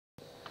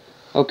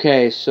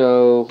Okay,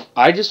 so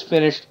I just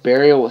finished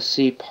Burial at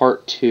Sea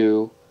Part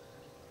 2,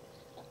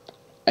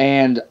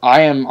 and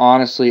I am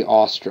honestly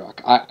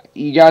awestruck.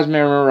 You guys may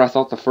remember I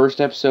thought the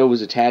first episode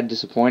was a tad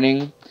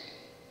disappointing.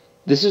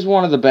 This is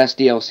one of the best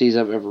DLCs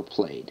I've ever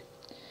played.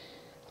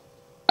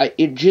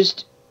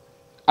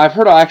 I've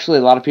heard actually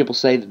a lot of people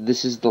say that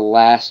this is the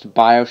last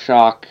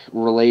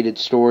Bioshock-related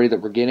story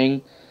that we're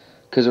getting,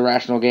 because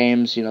Irrational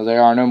Games, they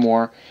are no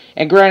more.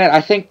 And granted,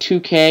 I think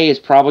 2K is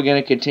probably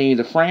going to continue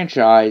the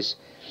franchise.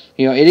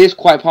 It is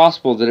quite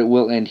possible that it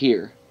will end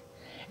here.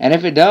 And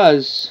if it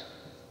does,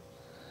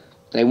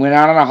 they went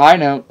out on a high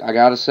note, I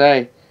gotta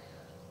say.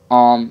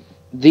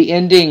 The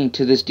ending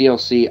to this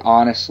DLC,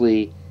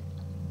 honestly,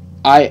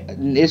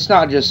 it's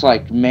not just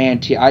like,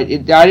 man, I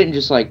didn't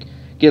just like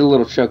get a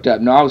little choked up.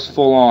 No, I was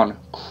full on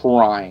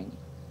crying.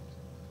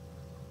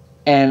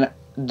 And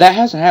that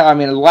hasn't happened. I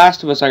mean, The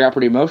Last of Us, I got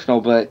pretty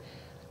emotional, but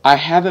I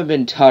haven't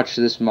been touched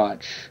this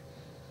much.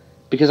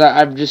 Because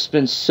I've just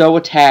been so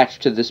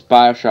attached to this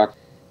Bioshock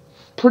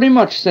pretty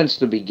much since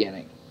the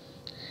beginning.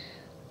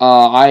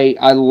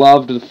 I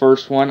loved the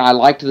first one. I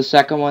liked the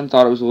second one.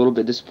 Thought it was a little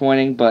bit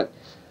disappointing, but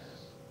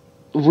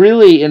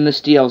really in this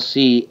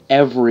DLC,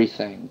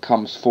 everything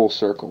comes full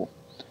circle.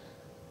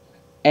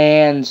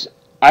 And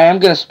I am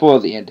going to spoil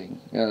the ending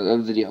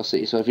of the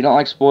DLC. So if you don't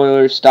like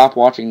spoilers, stop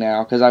watching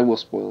now, because I will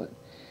spoil it.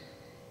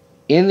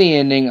 In the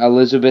ending,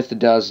 Elizabeth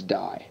does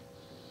die.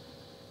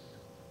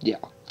 Yeah.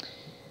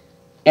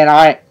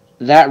 And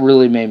that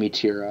really made me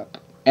tear up.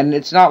 And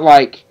it's not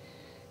like,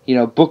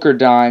 Booker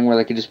dying where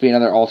there could just be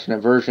another alternate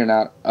version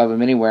out of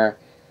him anywhere.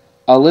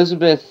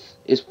 Elizabeth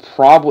is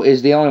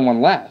the only one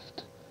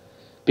left.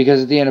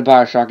 Because at the end of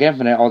Bioshock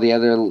Infinite, all the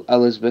other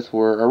Elizabeth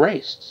were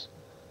erased.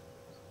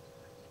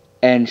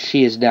 And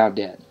she is now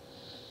dead.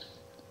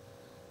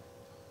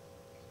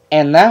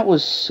 And that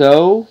was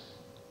so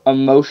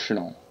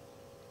emotional.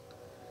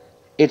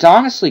 It's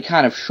honestly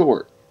kind of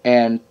short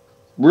and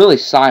really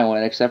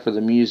silent except for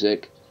the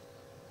music.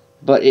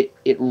 But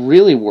it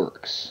really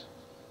works.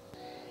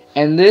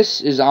 And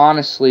this is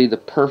honestly the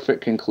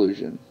perfect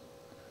conclusion.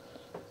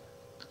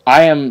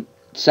 I am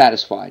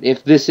satisfied.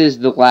 If this is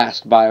the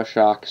last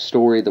Bioshock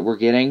story that we're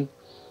getting,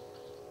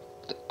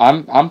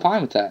 I'm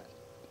fine with that.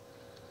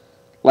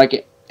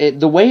 Like,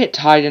 the way it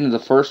tied into the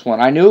first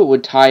one, I knew it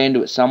would tie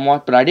into it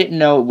somewhat, but I didn't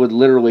know it would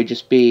literally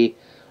just be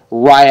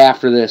right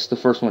after this, the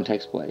first one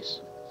takes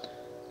place.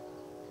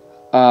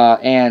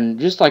 And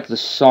just like the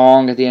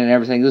song at the end and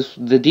everything,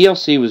 the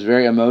DLC was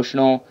very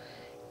emotional.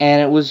 And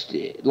it was,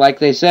 like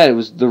they said, it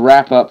was the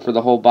wrap-up for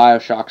the whole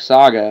Bioshock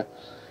saga.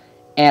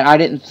 And I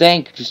didn't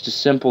think just a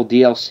simple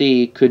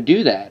DLC could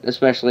do that,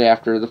 especially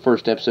after the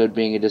first episode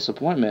being a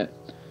disappointment.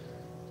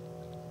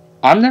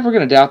 I'm never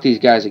going to doubt these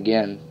guys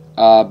again,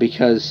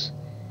 because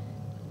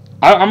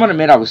I'm going to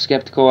admit I was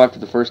skeptical after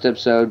the first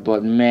episode,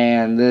 but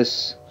man,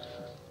 this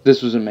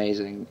was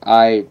amazing.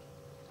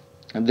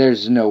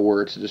 There's no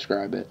words to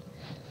describe it.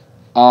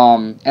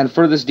 And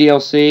for this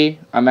DLC,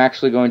 I'm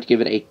actually going to give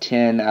it a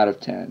 10 out of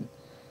 10.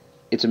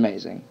 It's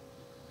amazing.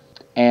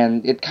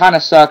 And it kind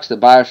of sucks that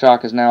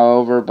Bioshock is now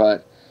over,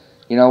 but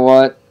you know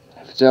what?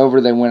 If it's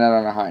over, they went out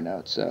on a high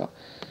note. So,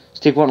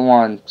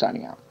 Stick1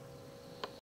 signing out.